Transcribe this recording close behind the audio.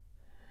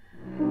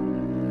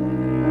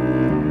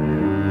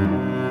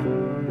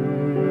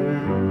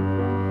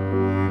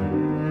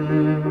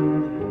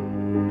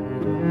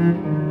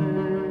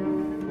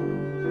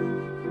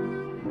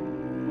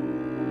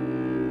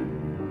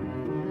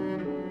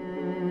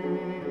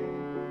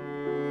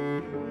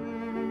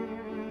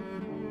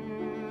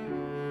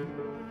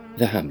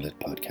The Hamlet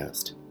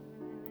Podcast,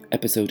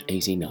 Episode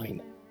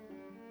 89.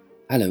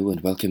 Hello and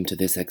welcome to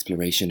this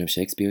exploration of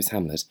Shakespeare's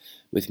Hamlet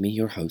with me,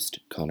 your host,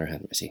 Conor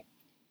Hanratty.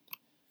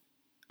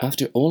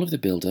 After all of the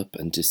build-up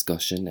and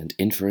discussion and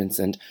inference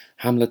and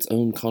Hamlet's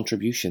own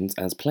contributions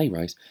as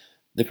playwright,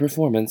 the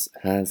performance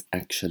has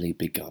actually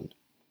begun.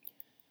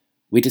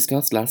 We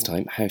discussed last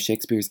time how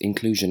Shakespeare's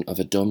inclusion of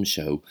a dumb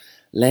show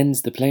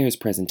lends the player's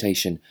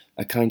presentation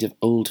a kind of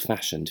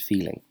old-fashioned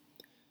feeling.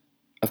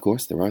 Of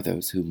course, there are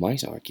those who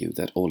might argue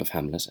that all of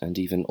Hamlet and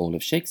even all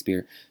of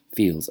Shakespeare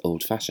feels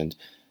old-fashioned,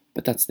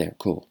 but that's their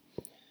call.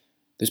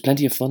 There's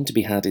plenty of fun to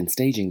be had in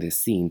staging this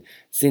scene,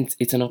 since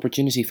it's an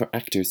opportunity for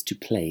actors to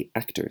play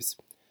actors.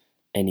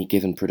 Any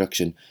given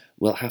production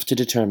will have to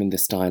determine the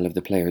style of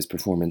the player's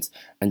performance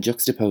and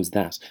juxtapose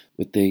that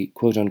with the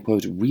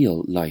quote-unquote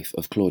real life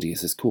of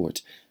Claudius's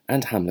court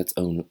and Hamlet's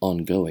own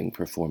ongoing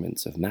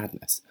performance of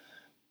madness.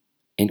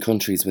 In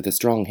countries with a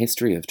strong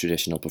history of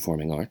traditional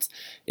performing arts,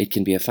 it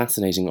can be a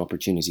fascinating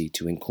opportunity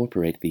to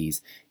incorporate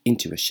these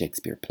into a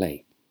Shakespeare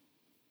play.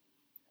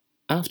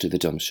 After the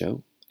dumb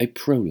show, a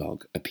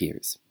prologue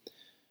appears.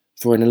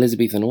 For an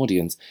Elizabethan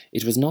audience,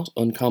 it was not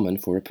uncommon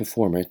for a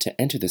performer to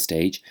enter the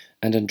stage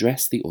and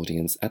address the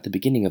audience at the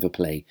beginning of a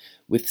play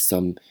with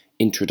some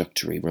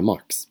introductory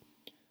remarks.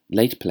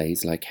 Late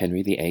plays like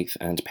Henry VIII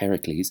and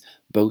Pericles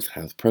both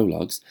have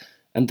prologues,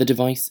 and the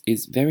device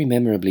is very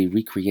memorably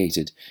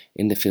recreated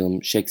in the film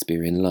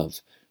Shakespeare in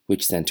Love,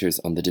 which centres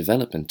on the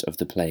development of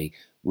the play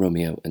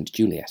Romeo and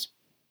Juliet.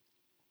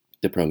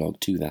 The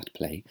prologue to that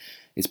play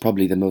is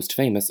probably the most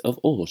famous of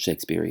all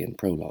Shakespearean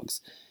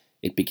prologues.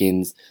 It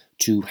begins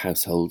two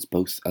households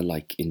both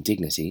alike in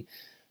dignity,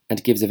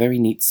 and gives a very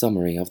neat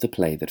summary of the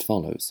play that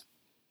follows.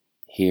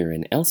 Here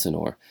in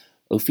Elsinore,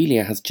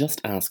 Ophelia has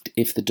just asked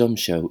if the dumb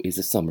show is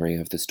a summary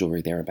of the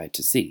story they're about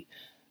to see.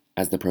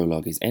 As the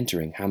prologue is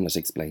entering, Hamlet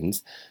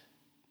explains,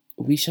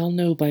 "We shall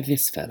know by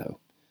this fellow.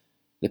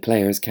 The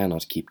players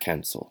cannot keep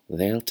counsel.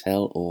 They'll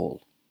tell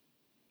all."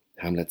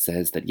 Hamlet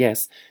says that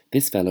yes,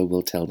 this fellow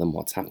will tell them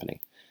what's happening.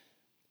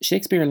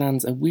 Shakespeare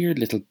lands a weird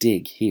little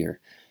dig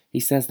here. He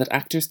says that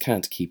actors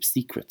can't keep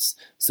secrets,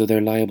 so they're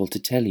liable to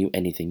tell you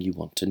anything you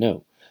want to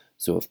know.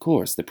 So of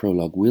course the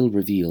prologue will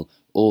reveal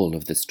all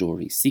of the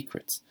story's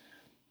secrets.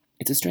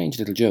 It's a strange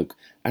little joke,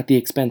 at the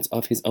expense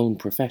of his own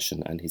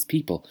profession and his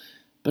people,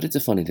 but it's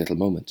a funny little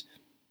moment.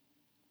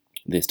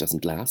 This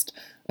doesn't last,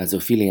 as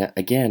Ophelia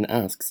again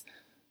asks,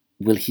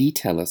 will he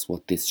tell us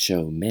what this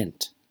show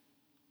meant?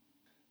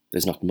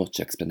 There's not much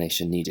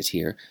explanation needed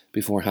here,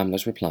 before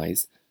Hamlet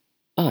replies,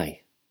 "Aye,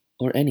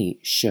 or any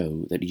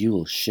show that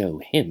you'll show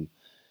him.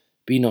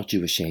 Be not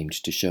you ashamed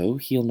to show,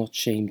 he'll not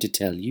shame to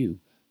tell you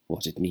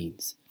what it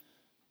means."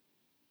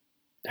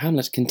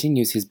 Hamlet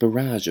continues his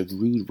barrage of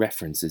rude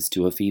references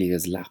to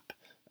Ophelia's lap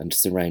and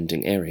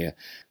surrounding area,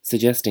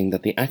 suggesting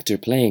that the actor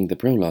playing the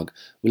prologue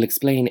will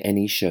explain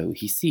any show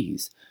he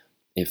sees.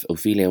 If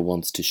Ophelia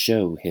wants to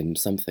show him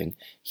something,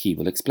 he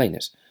will explain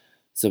it.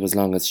 So as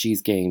long as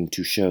she's game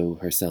to show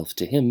herself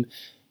to him,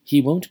 he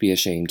won't be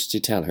ashamed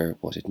to tell her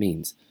what it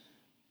means.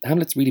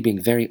 Hamlet's really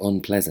being very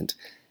unpleasant.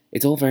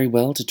 It's all very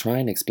well to try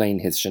and explain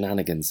his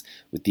shenanigans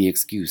with the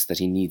excuse that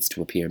he needs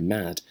to appear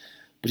mad,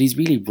 but he's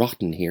really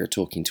rotten here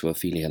talking to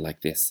Ophelia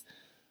like this.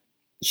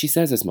 She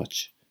says as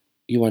much.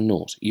 You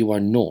are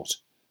naught.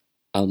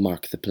 I'll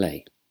mark the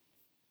play.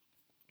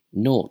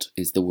 Naught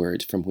is the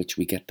word from which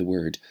we get the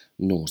word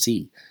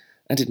naughty,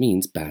 and it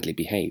means badly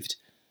behaved.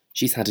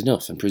 She's had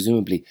enough and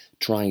presumably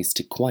tries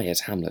to quiet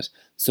Hamlet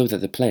so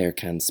that the player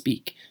can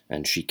speak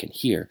and she can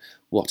hear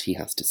what he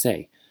has to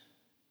say.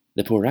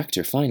 The poor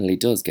actor finally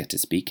does get to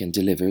speak and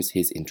delivers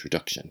his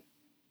introduction.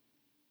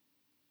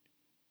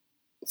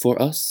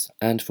 "For us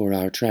and for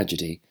our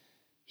tragedy,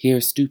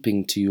 here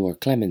stooping to your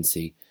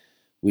clemency,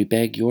 we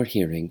beg your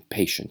hearing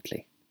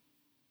patiently."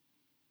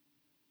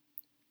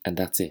 And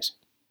that's it.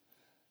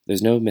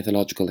 There's no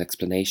mythological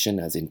explanation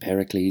as in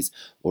Pericles,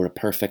 or a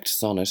perfect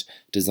sonnet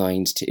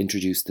designed to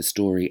introduce the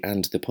story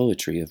and the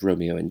poetry of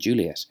Romeo and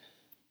Juliet.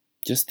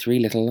 Just 3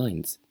 little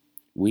lines.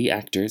 We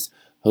actors,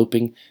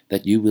 hoping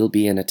that you will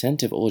be an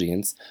attentive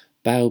audience,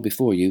 bow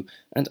before you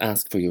and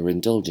ask for your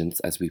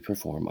indulgence as we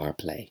perform our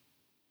play.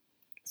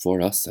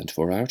 For us and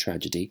for our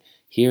tragedy,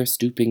 here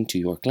stooping to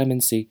your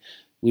clemency,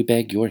 we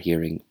beg your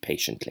hearing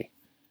patiently.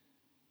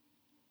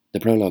 The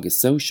prologue is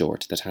so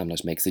short that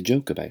Hamlet makes a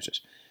joke about it.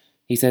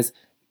 He says,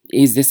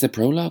 "Is this a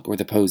prologue or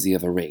the posy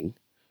of a ring?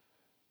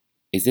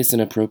 Is this an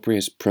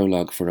appropriate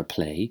prologue for a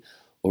play,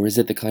 or is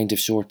it the kind of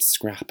short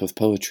scrap of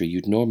poetry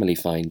you'd normally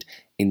find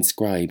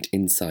inscribed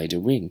inside a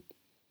ring?"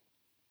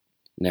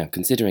 Now,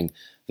 considering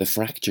the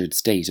fractured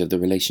state of the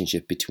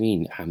relationship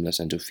between Hamlet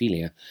and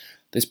Ophelia,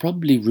 there's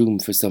probably room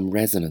for some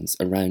resonance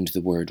around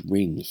the word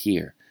ring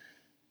here.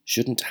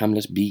 Shouldn't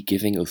Hamlet be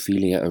giving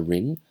Ophelia a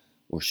ring?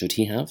 Or should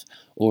he have?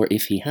 Or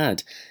if he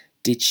had,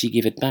 did she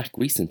give it back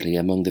recently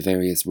among the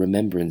various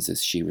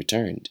remembrances she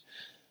returned?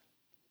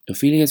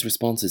 Ophelia's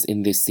responses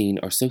in this scene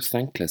are so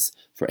thankless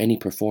for any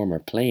performer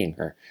playing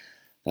her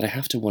that I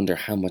have to wonder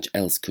how much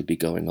else could be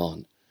going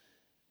on.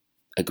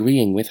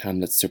 Agreeing with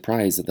Hamlet's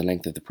surprise at the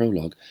length of the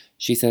prologue,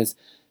 she says,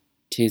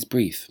 "'Tis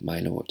brief, my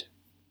lord."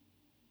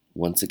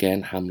 Once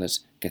again, Hamlet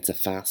gets a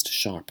fast,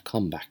 sharp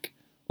comeback,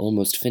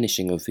 almost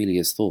finishing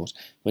Ophelia's thought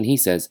when he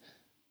says,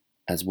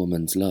 "As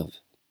woman's love."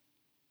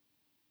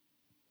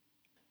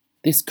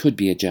 This could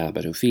be a jab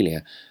at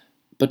Ophelia,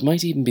 but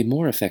might even be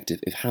more effective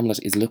if Hamlet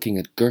is looking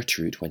at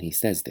Gertrude when he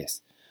says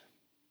this.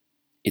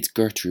 It's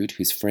Gertrude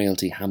whose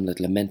frailty Hamlet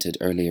lamented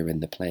earlier in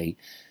the play,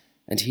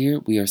 and here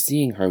we are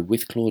seeing her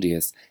with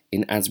Claudius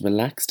in as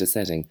relaxed a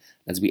setting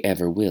as we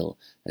ever will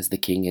as the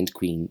king and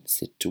queen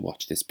sit to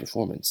watch this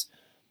performance.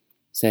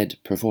 Said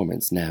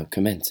performance now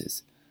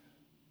commences.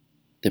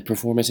 The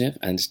performative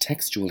and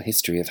textual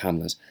history of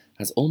Hamlet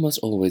has almost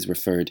always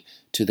referred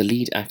to the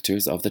lead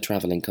actors of the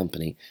travelling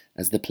company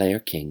as the player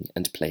king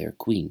and player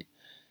queen.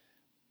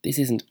 This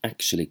isn't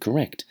actually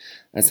correct,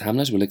 as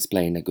Hamlet will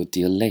explain a good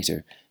deal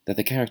later that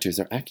the characters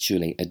are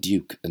actually a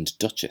duke and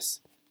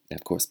duchess. Now,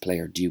 of course,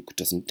 player duke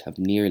doesn't have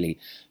nearly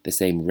the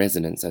same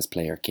resonance as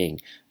player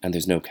king, and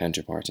there's no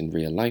counterpart in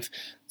real life,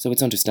 so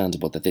it's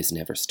understandable that this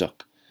never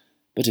stuck.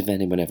 But if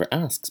anyone ever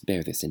asks,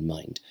 bear this in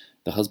mind.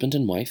 The husband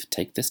and wife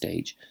take the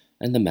stage,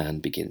 and the man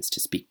begins to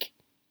speak.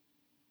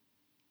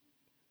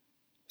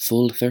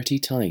 Full 30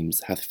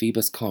 times hath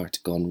Phoebus' cart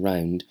gone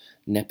round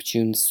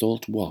Neptune's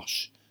salt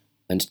wash,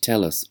 and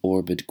Tellus'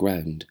 orbed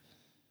ground,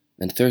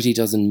 and 30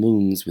 dozen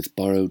moons with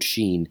borrowed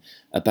sheen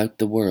about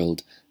the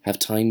world have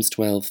times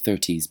 12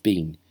 30s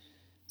been,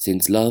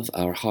 since love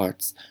our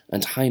hearts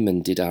and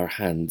Hymen did our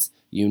hands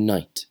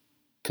unite,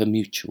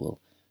 commutual,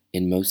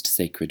 in most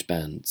sacred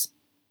bands.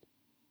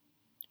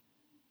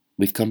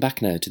 We've come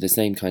back now to the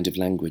same kind of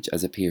language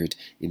as appeared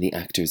in the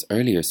actor's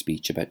earlier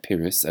speech about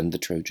Pyrrhus and the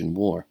Trojan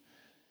War.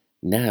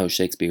 Now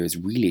Shakespeare is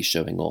really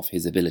showing off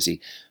his ability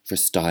for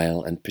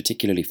style and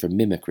particularly for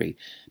mimicry,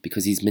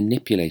 because he's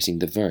manipulating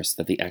the verse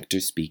that the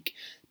actors speak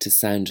to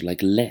sound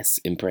like less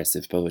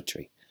impressive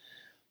poetry.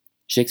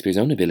 Shakespeare's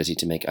own ability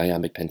to make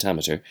iambic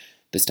pentameter,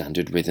 the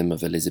standard rhythm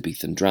of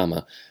Elizabethan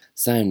drama,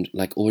 sound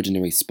like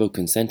ordinary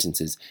spoken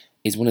sentences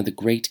is one of the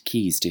great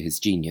keys to his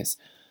genius.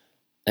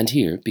 And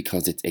here,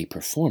 because it's a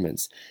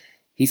performance,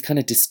 he's kind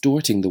of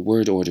distorting the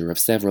word order of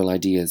several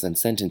ideas and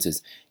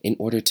sentences in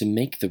order to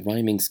make the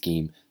rhyming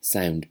scheme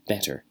sound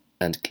better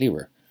and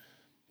clearer.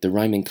 The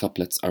rhyming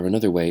couplets are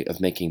another way of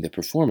making the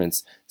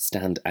performance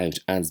stand out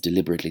as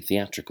deliberately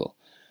theatrical.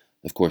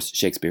 Of course,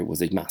 Shakespeare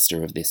was a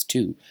master of this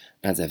too,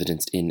 as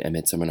evidenced in A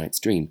Midsummer Night's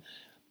Dream.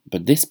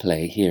 But this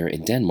play here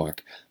in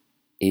Denmark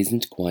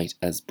isn't quite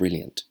as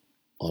brilliant,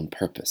 on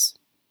purpose.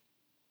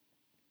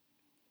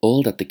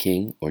 All that the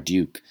king, or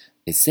duke,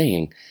 is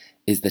saying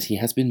is that he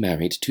has been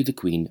married to the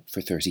queen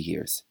for 30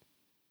 years.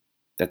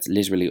 That's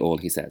literally all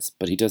he says,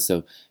 but he does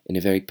so in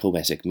a very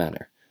poetic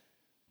manner.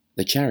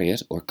 The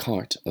chariot, or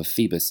cart, of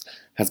Phoebus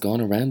has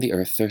gone around the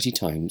earth 30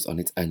 times on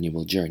its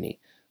annual journey,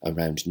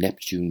 around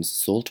Neptune's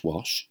salt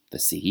wash, the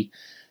sea,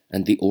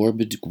 and the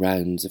orbed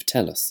grounds of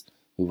Tellus,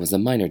 who was a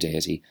minor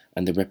deity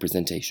and the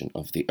representation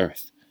of the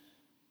earth.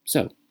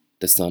 So,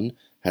 the sun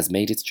has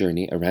made its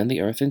journey around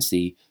the earth and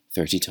sea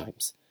 30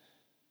 times.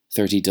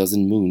 30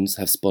 dozen moons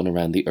have spun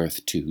around the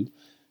earth too.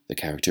 The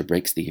character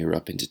breaks the year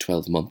up into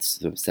 12 months,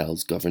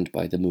 themselves governed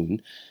by the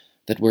moon,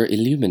 that were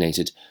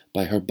illuminated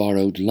by her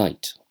borrowed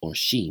light, or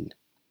sheen.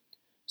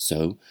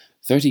 So,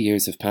 30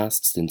 years have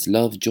passed since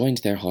love joined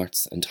their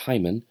hearts and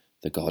Hymen,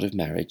 the god of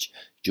marriage,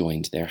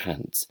 joined their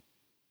hands.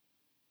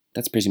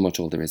 That's pretty much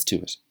all there is to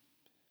it,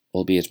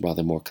 albeit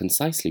rather more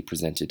concisely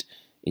presented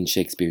in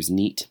Shakespeare's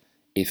neat,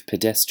 if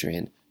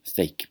pedestrian,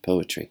 fake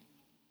poetry.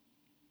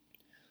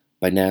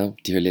 By now,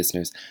 dear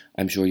listeners,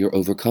 I'm sure you're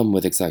overcome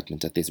with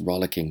excitement at this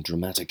rollicking,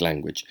 dramatic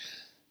language,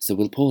 so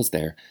we'll pause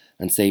there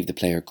and save the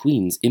player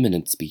queen's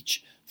imminent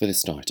speech for the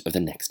start of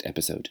the next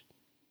episode.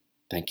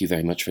 Thank you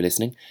very much for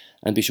listening,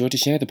 and be sure to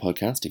share the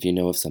podcast if you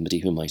know of somebody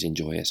who might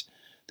enjoy it.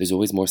 There's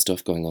always more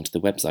stuff going onto the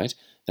website,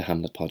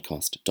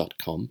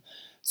 thehamletpodcast.com,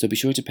 so be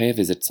sure to pay a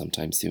visit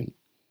sometime soon.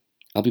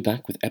 I'll be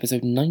back with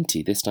episode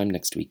 90 this time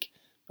next week,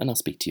 and I'll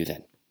speak to you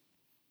then.